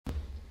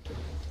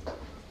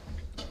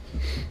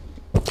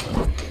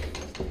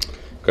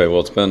Okay,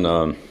 well, it's been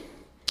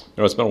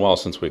a while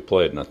since we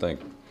played, and I think,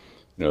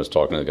 I was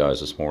talking to the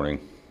guys this morning.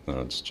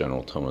 It's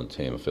general tone of the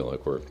team. I feel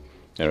like we're,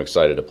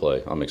 excited to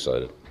play. I'm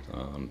excited,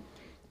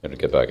 to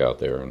get back out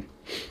there and,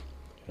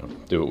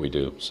 do what we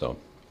do. So,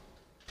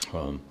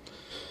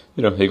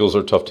 Eagles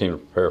are a tough team to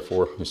prepare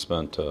for. We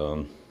spent,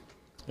 a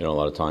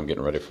lot of time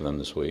getting ready for them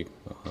this week.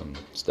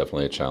 It's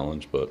definitely a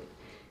challenge, but,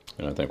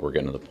 I think we're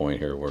getting to the point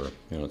here where,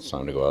 it's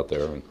time to go out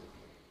there and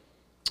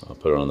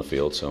put it on the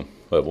field. So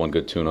we have one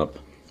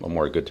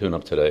more good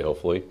tune-up today,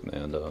 hopefully,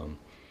 and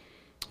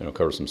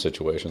cover some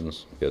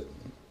situations,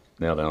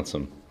 nail down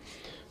a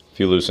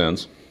few loose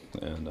ends,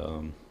 and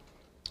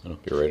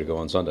be ready to go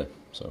on Sunday.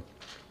 So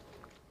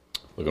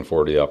looking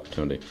forward to the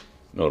opportunity.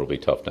 I know it'll be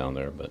tough down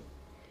there, but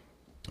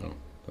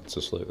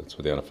that's what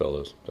the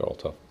NFL is. They're all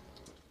tough.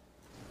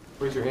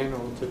 Raise your hand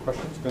and we'll take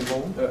questions. Ben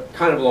Bowman.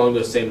 Kind of along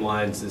those same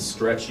lines, this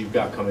stretch you've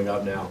got coming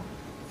up now,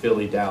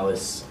 Philly,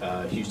 Dallas,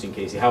 Houston,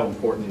 KC. How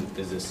important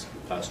is this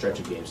stretch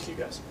of games to you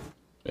guys?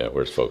 Yeah,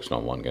 we're just focused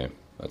on one game.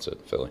 That's it,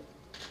 Philly.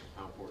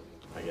 How important,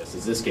 I guess,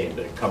 is this game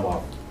to come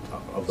off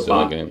of the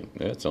bye?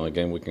 It's the only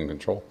game we can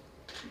control.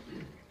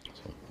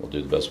 So we'll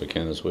do the best we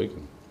can this week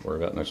and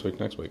worry about next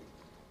week.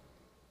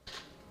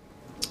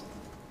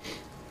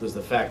 Does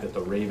the fact that the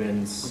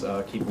Ravens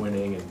keep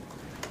winning, and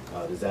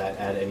does that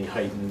add any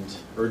heightened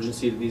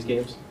urgency to these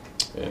games?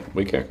 Yeah,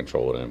 we can't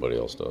control what anybody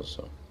else does,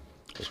 so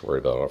just worry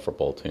about our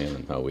football team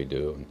and how we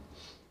do. And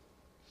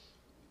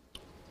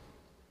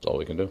that's all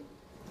we can do.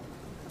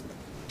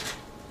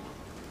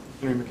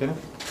 Henry McKenna.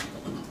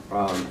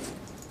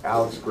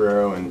 Alex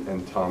Guerrero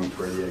and Tom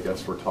Brady, I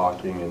guess, were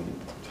talking, and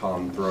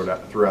Tom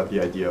threw out the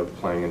idea of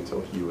playing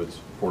until he was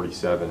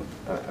 47.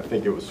 I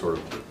think it was sort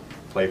of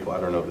playful.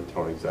 I don't know the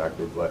tone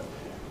exactly, but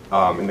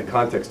in the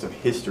context of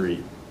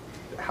history,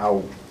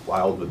 how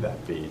wild would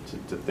that be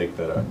to think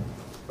that a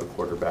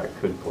quarterback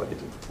could play to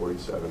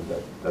 47,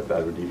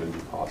 that would even be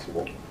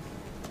possible?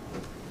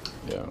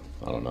 Yeah,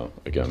 I don't know.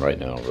 Again, right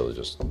now, really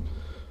just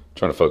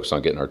trying to focus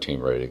on getting our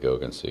team ready to go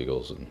against the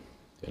Eagles, and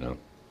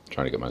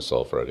trying to get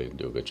myself ready to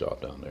do a good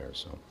job down there.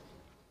 So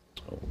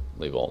I'll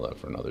leave all that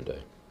for another day.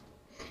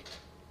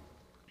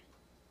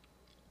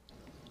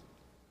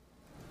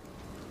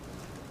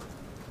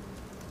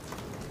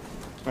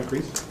 Mike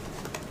Reese.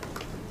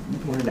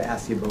 I wanted to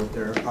ask you about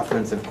their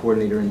offensive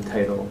coordinator and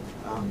title,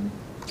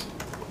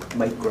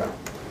 Mike Groh.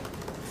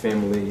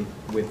 Family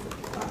with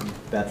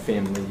that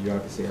family you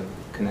obviously have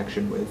a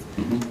connection with.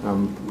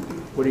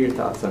 Mm-hmm. What are your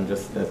thoughts on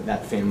just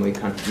that family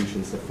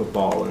contributions to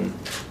football, and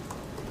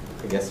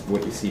I guess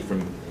what you see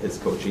from his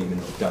coaching, even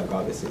though Doug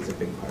obviously is a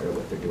big part of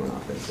what they're doing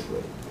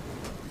offensively?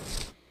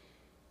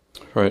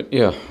 Right,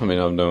 yeah. I mean,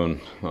 I've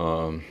known,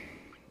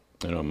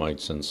 Mike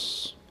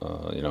since,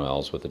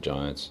 Al's with the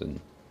Giants, and,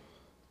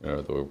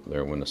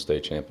 they won the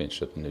state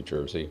championship in New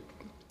Jersey.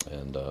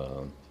 And,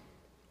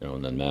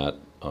 and then Matt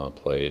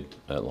played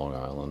at Long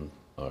Island,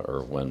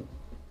 or when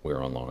we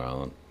were on Long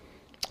Island,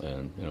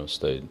 and,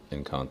 stayed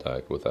in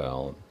contact with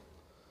Al, and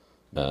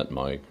Matt,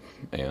 Mike,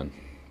 and,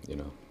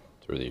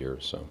 through the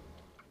years. So,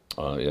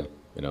 Al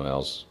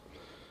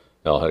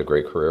had a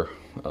great career,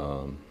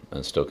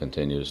 and still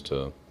continues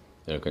to,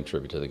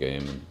 contribute to the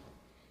game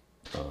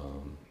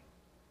and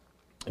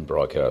in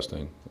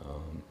broadcasting.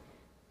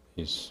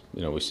 He's,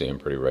 we see him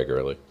pretty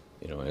regularly,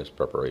 in his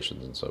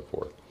preparations and so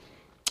forth.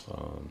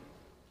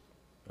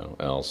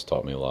 Al's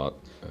taught me a lot,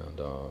 and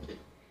had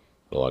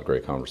a lot of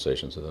great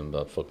conversations with him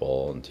about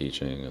football and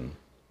teaching and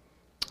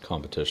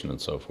competition and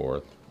so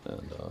forth.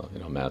 And,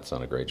 Matt's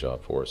done a great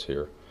job for us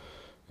here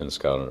in the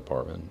scouting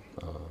department.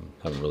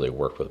 Haven't really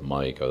worked with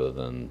Mike other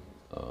than,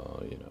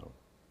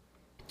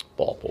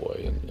 ball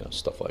boy and,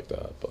 stuff like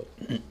that. But,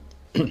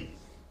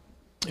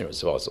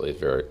 he's obviously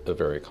a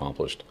very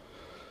accomplished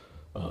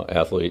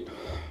athlete,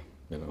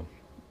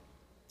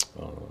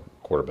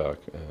 quarterback,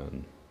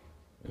 and,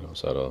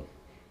 has had a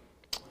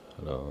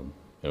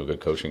good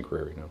coaching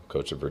career.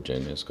 Coached at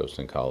Virginia, has coached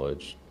in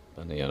college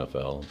and the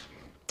NFL.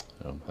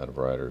 Had a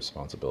variety of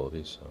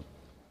responsibilities.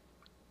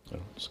 So,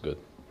 it's a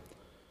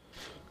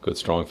good,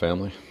 strong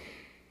family.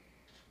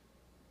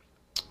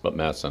 But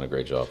Matt's done a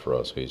great job for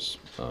us. He's,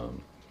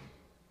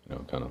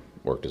 kind of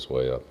worked his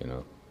way up,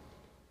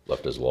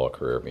 left his law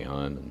career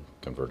behind and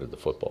converted to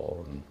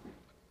football. And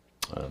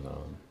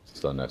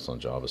he's done an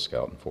excellent job of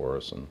scouting for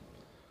us and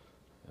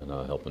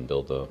helping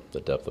build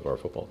the depth of our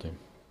football team.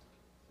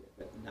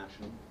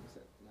 National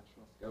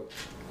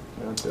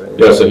scout?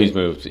 Yeah, so he's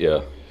moved,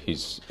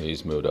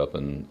 he's moved up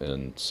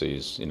and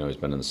sees, he's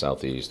been in the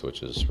Southeast,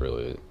 which is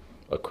really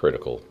a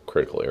critical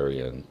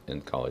area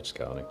in college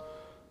scouting.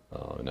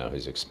 Now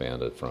he's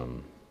expanded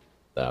from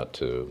that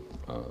to,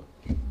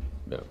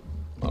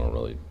 I don't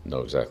really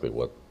know exactly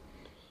what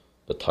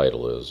the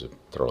title is,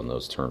 throwing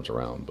those terms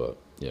around, but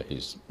yeah,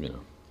 he's,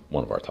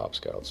 one of our top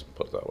scouts,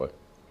 put it that way.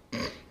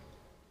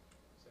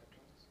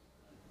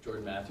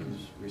 Jordan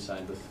Matthews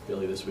re-signed with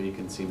Philly this week,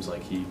 and seems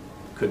like he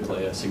could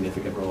play a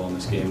significant role in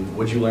this game.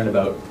 What did you learn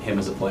about him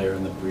as a player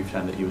in the brief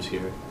time that he was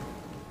here?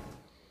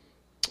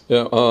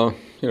 Yeah, kind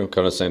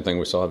of the same thing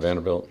we saw at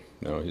Vanderbilt.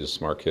 He's a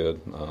smart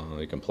kid.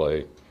 He can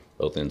play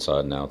both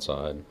inside and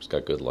outside. He's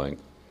got good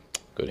length,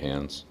 good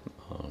hands,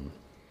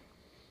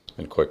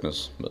 and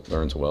quickness, but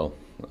learns well.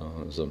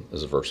 Is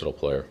a versatile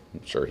player.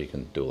 I'm sure he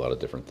can do a lot of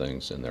different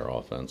things in their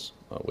offense,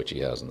 which he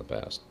has in the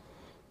past.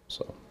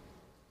 So,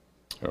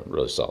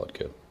 really solid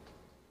kid.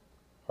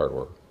 Hard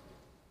work.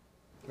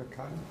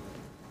 Kyle?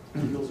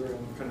 Eagles are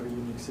in kind of a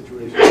unique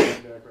situation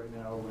back right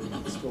now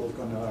where Stoll's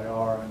gone to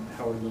IR and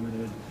Howard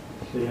limited.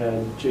 They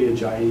had Jay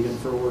Ajayi in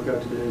for a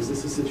workout today. Is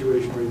this a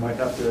situation where you might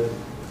have to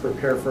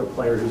prepare for a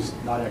player who's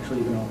not actually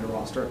even on their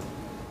roster?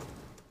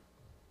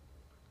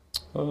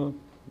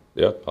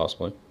 Yeah,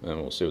 possibly,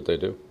 and we'll see what they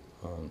do.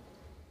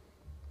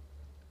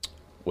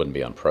 Wouldn't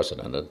be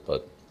unprecedented,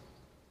 but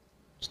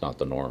it's not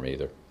the norm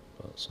either.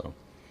 So,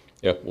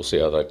 yeah, we'll see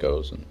how that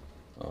goes, and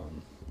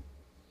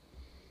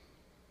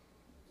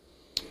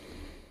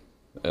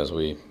as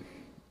we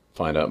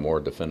find out more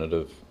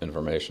definitive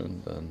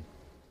information, then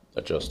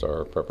adjust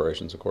our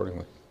preparations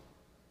accordingly.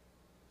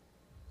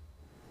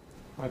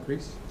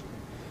 Grease?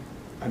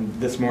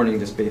 This morning,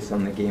 just based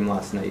on the game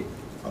last night,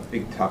 a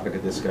big topic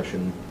of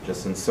discussion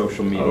just in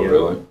social media. Oh,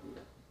 really?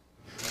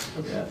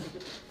 Yeah.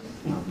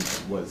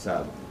 Was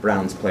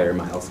Browns player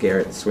Myles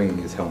Garrett swinging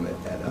his helmet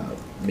at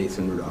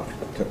Mason Rudolph,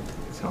 took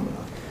his helmet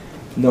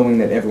off. Knowing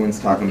that everyone's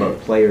talking about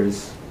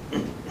players,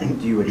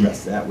 do you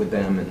address that with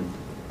them?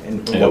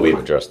 And Yeah, we've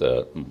addressed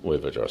that.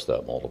 We've addressed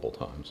that multiple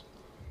times.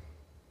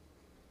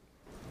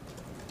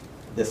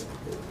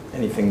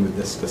 Anything with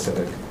this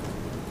specific?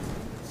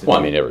 Well,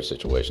 I mean, every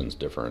situation's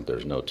different.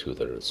 There's no two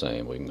that are the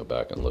same. We can go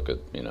back and look at,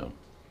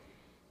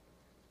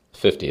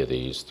 50 of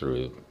these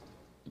through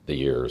the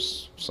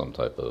years, some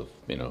type of,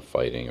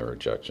 fighting or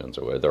ejections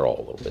or whatever. They're all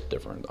a little bit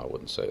different. I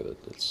wouldn't say that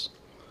it's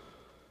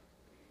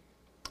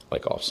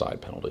like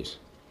offside penalties.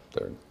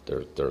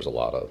 There's a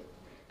lot of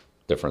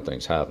different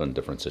things happen,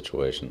 different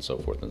situations, so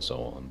forth and so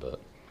on. But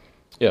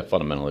yeah,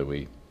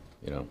 fundamentally,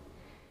 I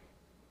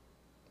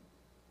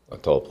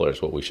tell the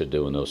players what we should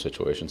do in those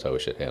situations, how we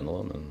should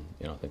handle them,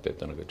 and I think they've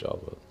done a good job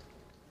of it.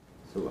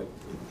 So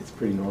it's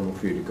pretty normal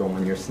for you to go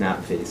on your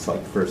snap face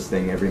first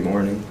thing every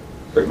morning.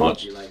 Pretty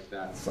much. You like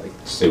that?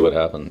 It's See what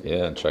happened,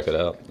 yeah, and check it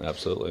out.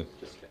 Absolutely.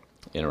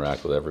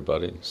 Interact with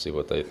everybody, see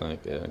what they think.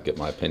 Yeah, get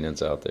my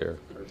opinions out there.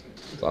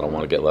 I don't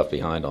want to get left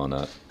behind on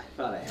that. I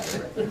thought I had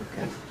it right.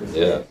 Okay.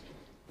 Yeah.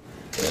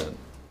 Yeah.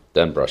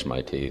 Then brush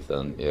my teeth,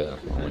 and yeah.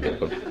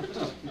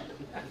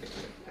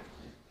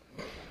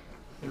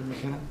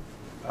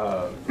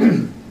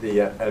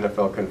 The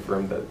NFL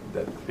confirmed that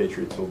the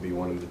Patriots will be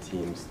one of the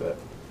teams that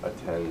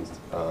attends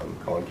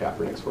Colin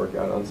Kaepernick's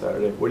workout on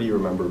Saturday. What do you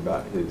remember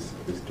about his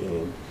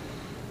game?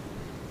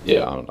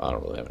 Yeah, I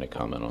don't really have any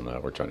comment on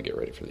that. We're trying to get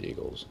ready for the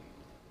Eagles.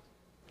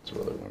 That's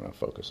really where our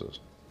focus is.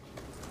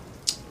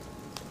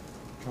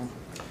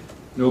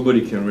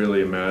 Nobody can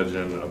really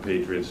imagine a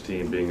Patriots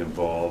team being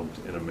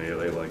involved in a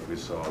melee like we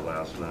saw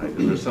last night.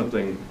 Is there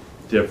something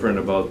different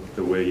about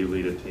the way you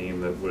lead a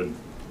team that would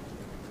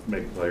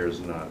make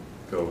players not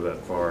go that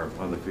far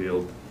on the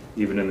field,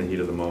 even in the heat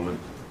of the moment?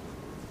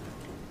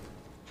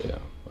 Yeah,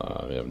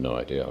 I have no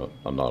idea.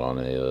 I'm not on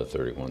any of the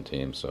 31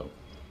 teams, so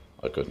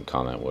I couldn't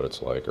comment what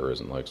it's like or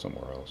isn't like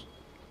somewhere else.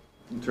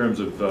 In terms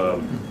of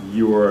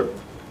your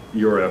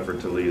effort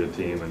to lead a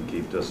team and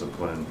keep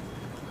discipline,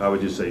 how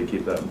would you say you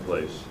keep that in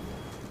place?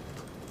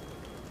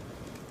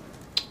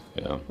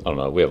 Yeah, I don't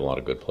know. We have a lot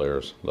of good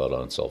players, a lot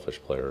of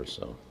unselfish players,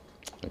 so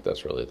I think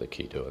that's really the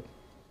key to it.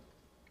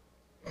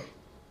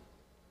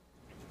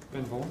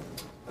 Ben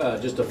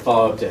Volin? Just a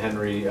follow-up to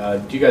Henry.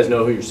 Do you guys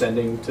know who you're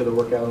sending to the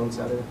workout on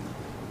Saturday?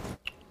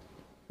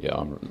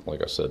 Yeah,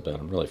 like I said, Ben,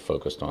 I'm really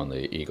focused on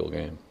the Eagle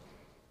game.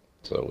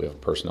 So we have a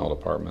personnel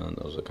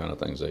department. Those are the kind of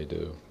things they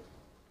do.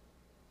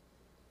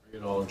 Are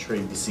you all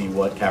intrigued to see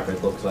what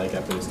Kaepernick looks like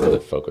after this? Really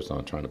focused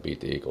on trying to beat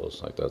the Eagles.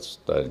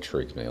 That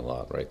intrigues me a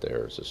lot right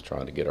there. Is just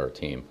trying to get our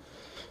team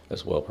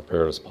as well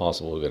prepared as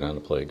possible. We go down to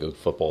play a good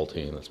football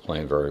team that's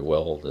playing very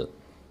well. That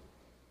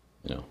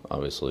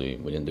obviously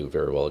we didn't do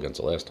very well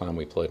against the last time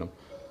we played them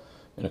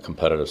in a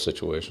competitive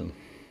situation.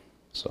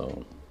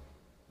 So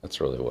that's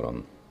really what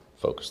I'm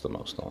focused the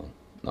most on.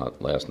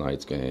 Not last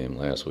night's game,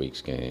 last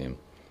week's game.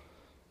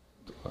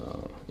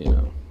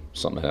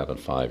 Something happened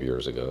 5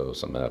 years ago,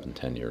 something happened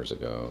 10 years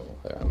ago.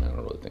 I don't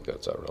really think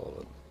that's that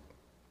relevant.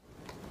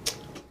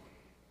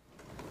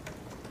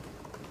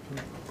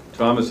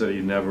 Thomas said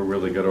he never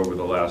really got over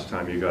the last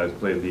time you guys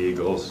played the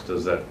Eagles.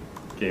 Does that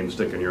game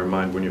stick in your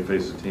mind when you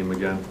face the team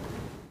again?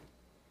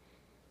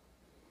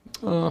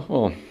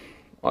 Well,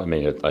 I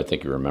mean, I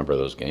think you remember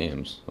those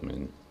games. I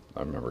mean, I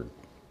remember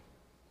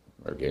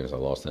games I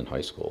lost in high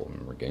school. I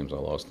remember games I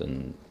lost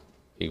in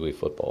Pee Wee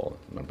football.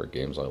 I remember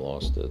games I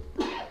lost at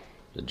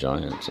the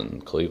Giants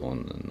and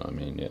Cleveland. And I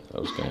mean, yeah,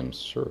 those games,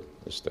 sure,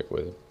 they stick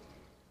with you.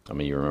 I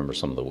mean, you remember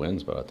some of the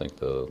wins, but I think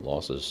the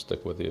losses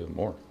stick with you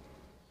more.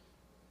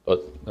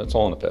 But that's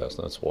all in the past.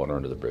 That's water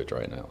under the bridge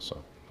right now.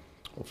 So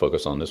we'll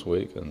focus on this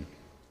week and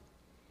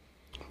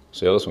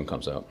see how this one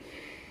comes out.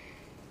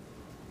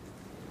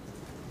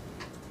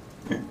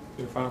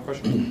 Your final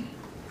question?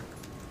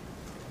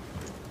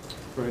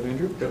 Go ahead,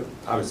 Andrew.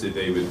 Obviously,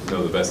 they would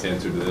know the best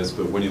answer to this,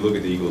 but when you look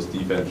at the Eagles'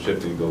 defense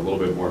shifting to a little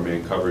bit more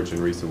man coverage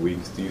in recent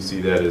weeks, do you see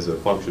that as a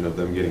function of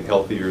them getting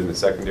healthier in the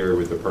secondary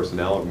with the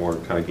personnel, or more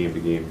kind of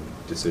game-to-game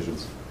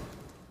decisions?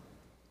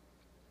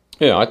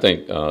 Yeah, I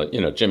think,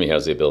 Jimmy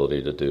has the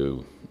ability to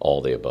do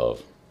all the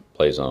above.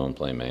 Play zone,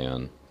 play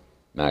man,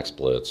 max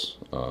blitz,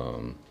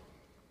 and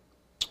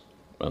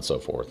so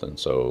forth. And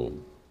so,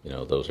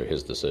 those are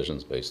his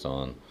decisions based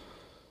on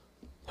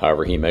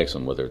however he makes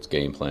them, whether it's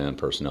game plan,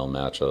 personnel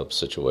matchup,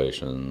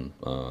 situation,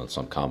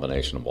 some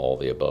combination of all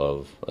the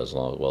above, as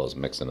well as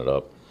mixing it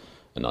up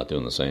and not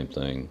doing the same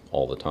thing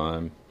all the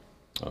time.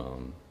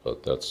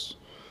 But that's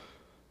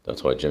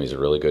why Jimmy's a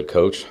really good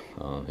coach.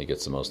 He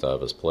gets the most out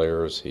of his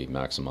players. He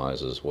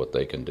maximizes what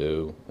they can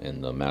do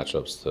in the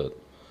matchups that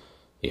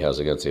he has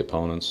against the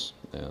opponents.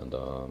 And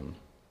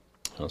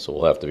so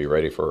we'll have to be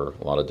ready for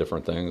a lot of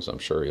different things. I'm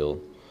sure he'll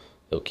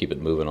keep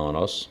it moving on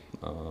us.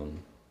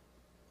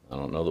 I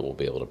don't know that we'll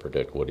be able to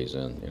predict what he's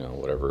in,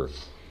 whatever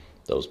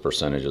those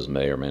percentages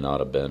may or may not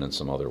have been in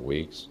some other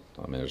weeks.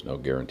 I mean, there's no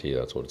guarantee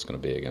that's what it's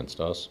going to be against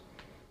us,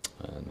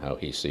 and how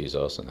he sees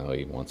us and how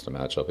he wants to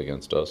match up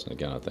against us. And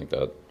again, I think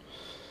that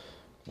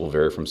will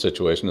vary from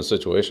situation to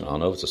situation. I don't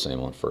know if it's the same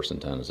on 1st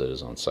and 10 as it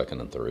is on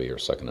 2nd and 3 or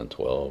 2nd and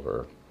 12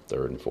 or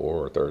 3rd and 4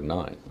 or 3rd and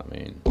 9. I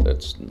mean,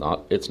 it's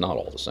not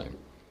all the same.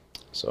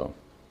 So,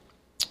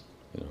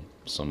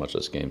 so much of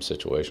this game's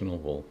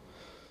situational.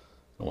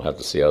 We'll have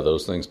to see how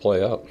those things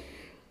play out.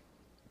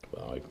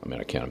 Well,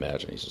 I can't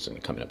imagine he's just going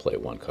to come in and play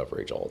one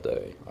coverage all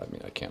day.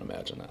 I can't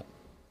imagine that.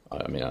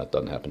 That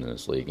doesn't happen in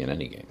this league in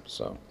any game.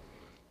 So,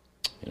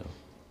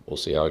 we'll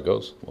see how it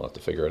goes. We'll have to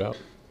figure it out.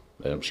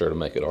 And I'm sure to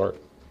make it hard.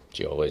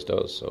 She always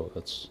does. So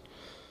that's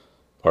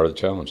part of the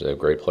challenge. They have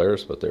great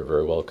players, but they're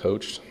very well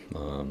coached.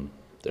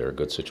 They're a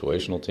good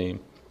situational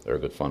team. They're a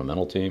good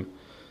fundamental team.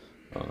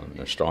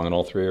 They're strong in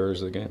all 3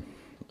 areas of the game.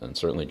 And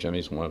certainly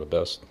Jimmy's one of the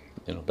best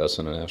in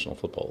the National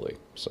Football League.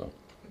 So,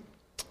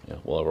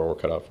 we'll have our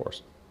work cut out for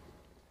us.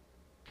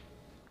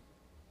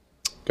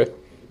 Okay.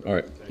 All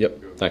right.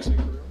 Yep. Thanks.